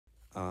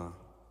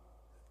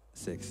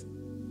6.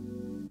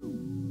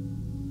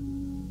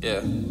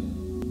 Yeah.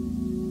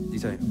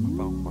 DJ,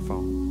 my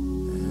phone.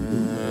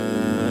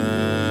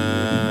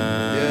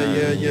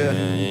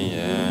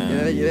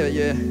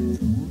 Yeah.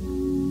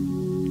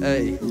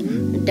 Hey.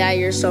 Dad,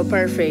 you're so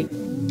perfect.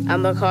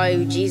 I'ma call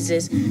you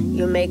Jesus.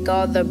 You make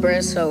all the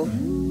bread so.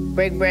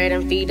 Break bread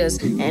and feed us.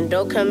 And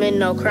don't commit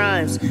no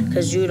crimes.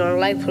 Cause you don't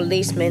like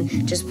policemen.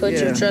 Just put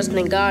your trust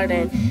in God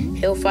and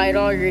He'll fight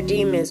all your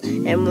demons.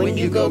 And when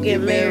you go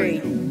get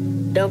married,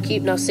 don't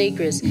keep no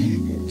secrets.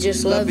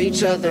 Just love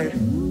each other.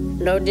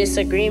 No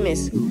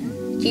disagreements.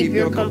 Keep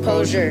your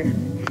composure.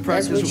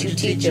 That's what you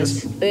teach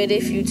us. But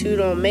if you two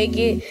don't make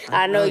it,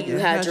 I know you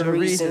had your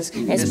reasons.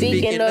 And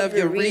speaking of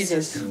your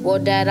reasons, well,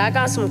 Dad, I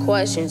got some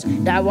questions.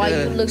 Dad, why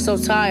you look so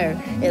tired?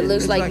 It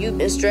looks like you've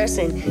been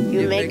stressing.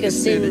 You make us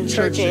sit in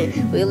church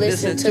and we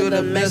listen to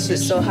the message.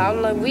 So how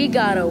long we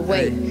gotta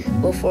wait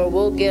before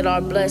we'll get our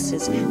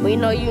blessings? We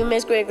know you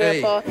miss great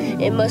grandpa.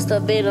 It must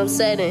have been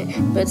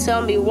upsetting. But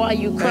tell me why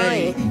you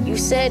crying? You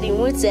said he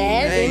went to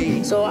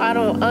heaven, so I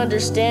don't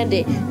understand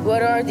it.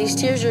 What are these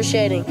tears you're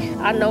shedding?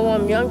 I know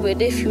I'm young,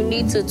 but if you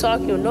need to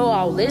talk, you know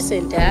I'll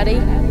listen,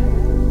 Daddy.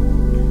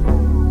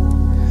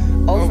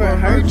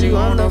 Overheard you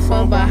on the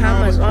phone about how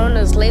much on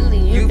us lately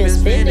you've been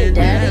spending,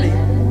 Daddy.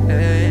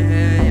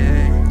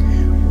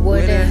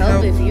 Would it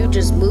help if you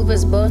just move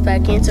us both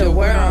back into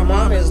where our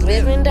mom is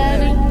living,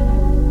 Daddy?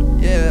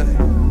 Yeah.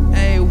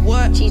 Hey,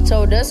 what? She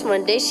told us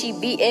one day she'd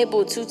be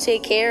able to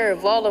take care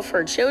of all of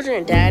her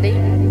children, Daddy.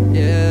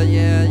 Yeah.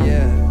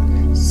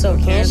 So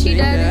can she,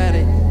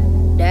 Daddy?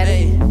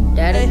 Daddy.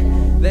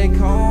 They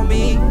call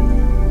me,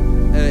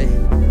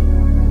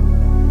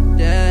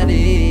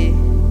 Daddy.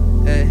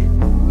 Hey,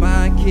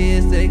 my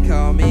kids, they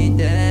call me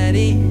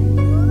Daddy.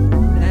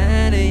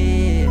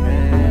 Daddy.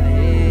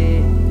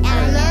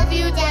 I love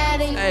you,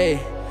 Daddy. Hey,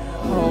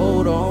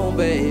 hold on,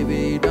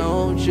 baby,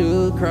 don't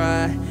you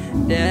cry.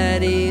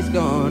 Daddy's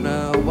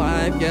gonna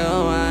wipe your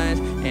eyes.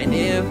 And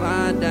if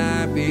I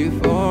die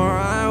before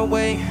I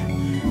wake,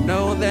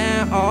 know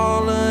that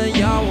all of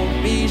y'all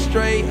will be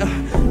straight.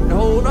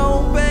 Hold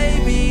on,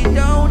 baby,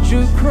 don't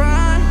you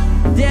cry.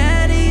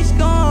 Daddy's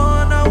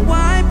gonna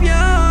wipe your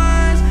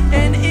eyes.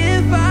 And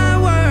if I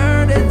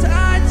were to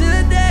die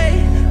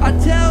today, I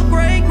tell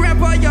great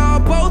grandpa y'all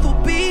both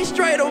will be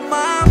straight on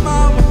my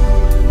mama.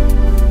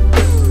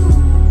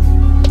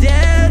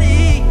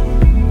 Daddy,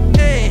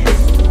 hey,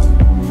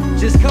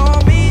 just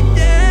call me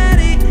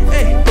Daddy,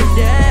 hey,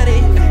 Daddy.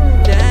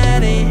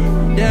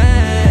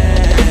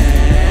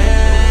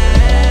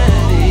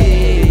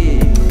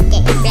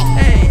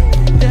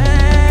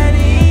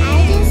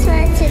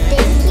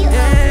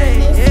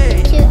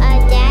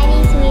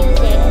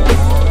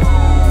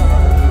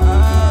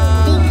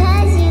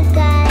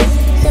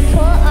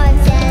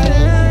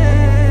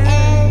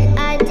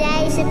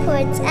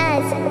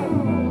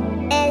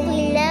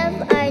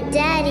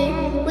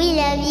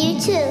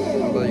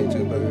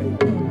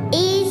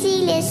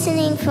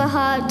 For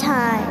hard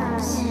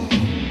times.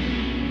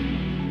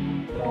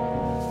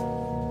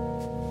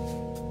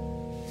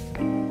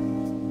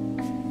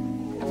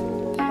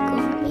 They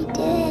call me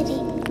Daddy.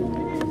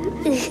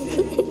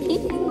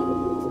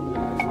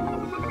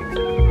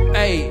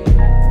 Hey.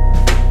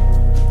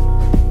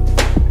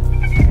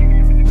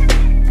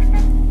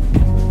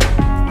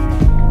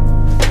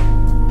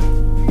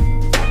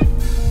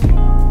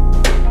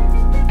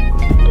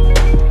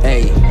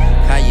 Hey,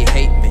 how you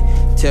hate me?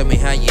 Tell me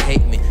how you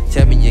hate me.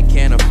 Tell me you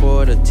can't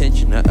afford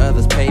attention that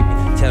others pay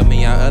me. Tell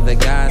me how other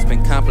guys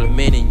been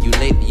complimenting you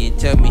lately. And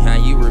tell me how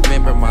you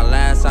remember my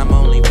last time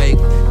only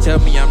vaguely. Tell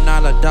me I'm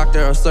not a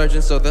doctor or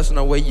surgeon, so there's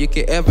no way you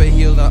can ever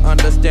heal or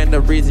understand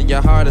the reason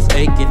your heart is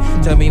aching.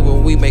 Tell me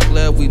when we make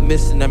love, we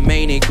missing the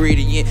main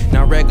ingredient.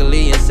 Now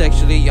regularly and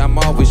sexually, I'm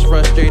always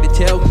frustrated.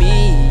 Tell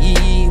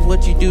me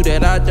what you do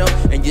that I don't.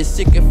 And you're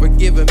sick of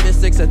forgiving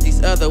mistakes that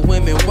these other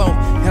women won't.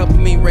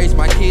 Helping me raise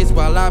my kids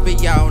while I be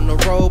out on the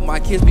road. My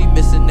kids be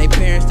missing their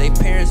parents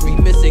be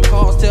missing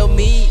calls. Tell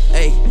me,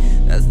 hey,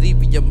 that's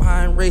leaving your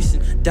mind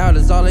racing. Doubt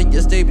is all in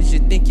your statements, you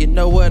think you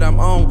know what I'm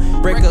on.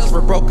 Breakups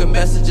for broken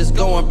messages,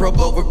 going broke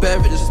over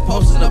beverages,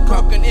 posting up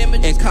crunking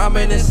images, and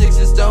commenting 6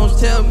 stones.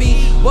 Tell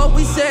me what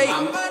we say,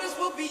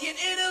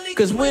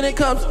 cause when it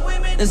comes to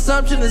women,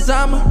 assumption is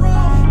I'm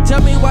a.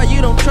 Tell me why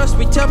you don't trust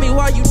me, tell me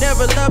why you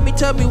never love me.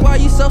 Tell me why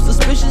you so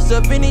suspicious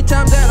of any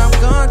time that I'm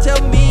gone.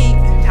 Tell me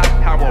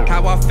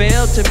how I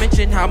failed to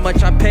mention how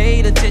much I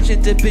paid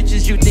attention to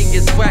bitches you think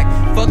is whack.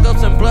 Fuck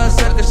ups and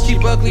bloodsuckers,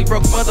 cheap, ugly,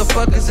 broke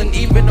motherfuckers. And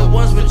even the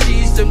ones with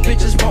cheese, them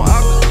bitches won't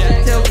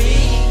oxygen. Tell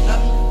me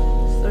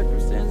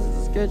circumstances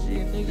are sketchy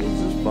and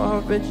niggas is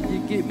far-fetched. You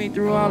get me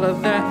through all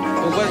of that.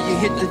 But whether you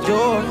hit the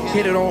door,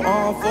 hit it on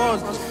all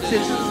fours.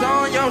 Situations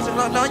on yours, and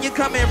I know you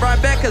coming right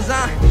back. Cause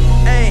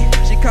ayy,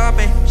 she called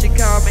me, ayy,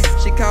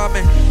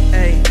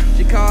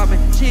 she called me,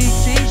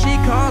 she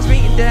calls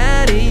me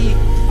Daddy.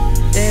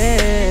 I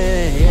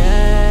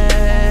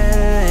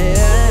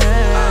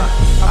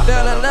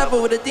fell in love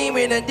with a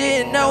demon and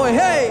didn't know it.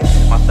 Hey,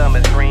 my thumb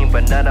is green,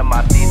 but none of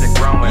my seeds are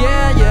growing.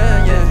 Yeah.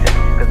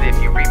 Cause if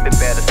you reap it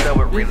better,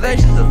 so it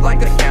relations is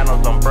like the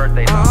candles on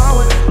birthdays.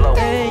 Oh,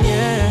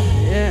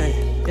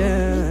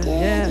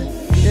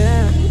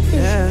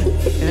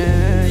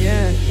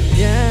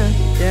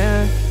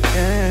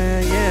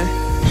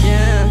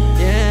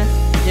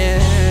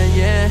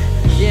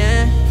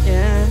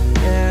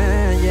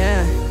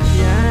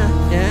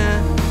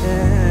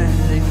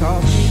 They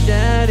call me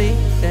daddy,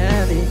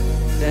 daddy,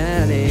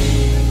 daddy.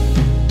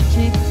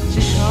 She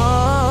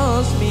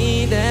calls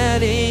me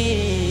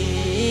daddy.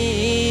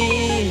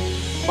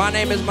 My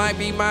name is Mike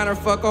Bminor.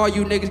 Fuck all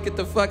you niggas. Get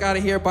the fuck out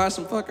of here. Buy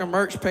some fucking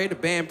merch. Pay the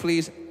band,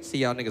 please. See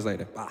y'all niggas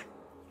later. Bye.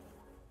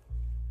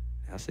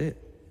 That's it.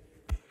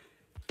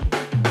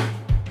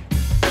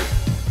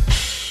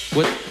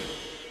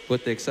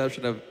 With the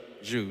exception of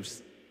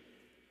Juice.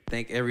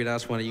 Thank every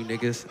last one of you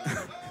niggas.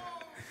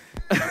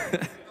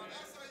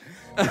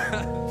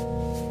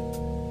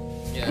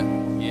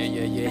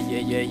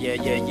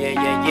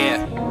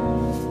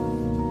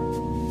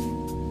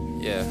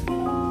 Yeah.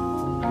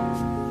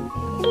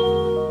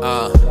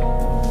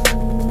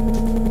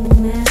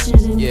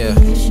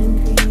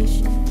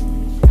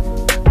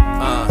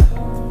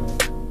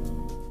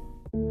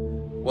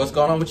 What's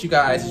going on with you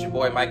guys? It's your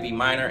boy Mike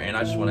Bminor, and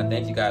I just want to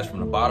thank you guys from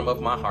the bottom of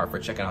my heart for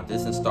checking out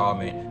this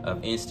installment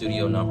of In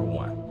Studio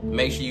 #1.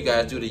 Make sure you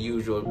guys do the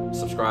usual,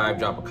 subscribe,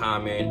 drop a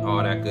comment,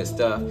 all that good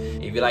stuff.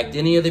 If you liked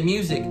any of the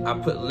music, I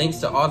put links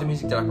to all the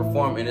music that I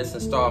performed in this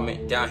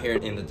installment down here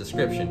in the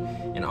description.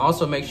 And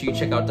also make sure you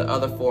check out the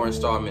other 4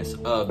 installments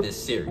of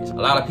this series. A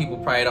lot of people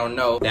probably don't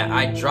know that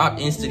I dropped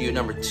In Studio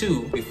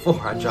 #2 before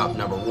I dropped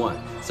 #1.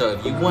 So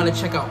if you want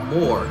to check out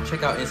more,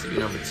 check out In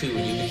Studio #2,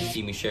 and you can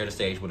see me share the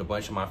stage with a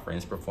bunch of my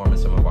friends performing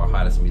some of our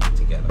hottest music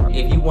together.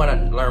 If you want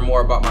to learn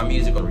more about my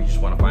music, or you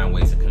just want to find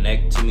ways to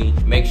connect to me,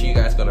 make sure you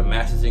guys go to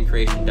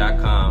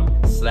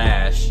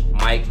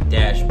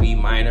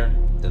mastersincreation.com/Mike-Bminor.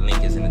 The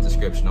link is in the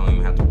description. Don't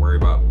even have to worry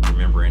about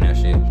remembering that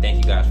shit. Thank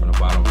you guys from the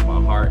bottom of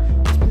my heart.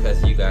 It's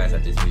because of you guys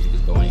that this music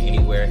is going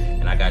anywhere.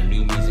 And I got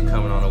new music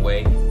coming on the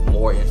way,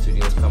 more in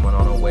studios coming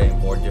on the way,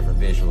 more different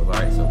visuals.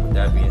 Alright, so with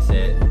that being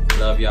said,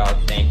 love y'all,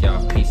 thank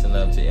y'all, peace and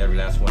love to every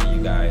last one of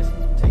you guys.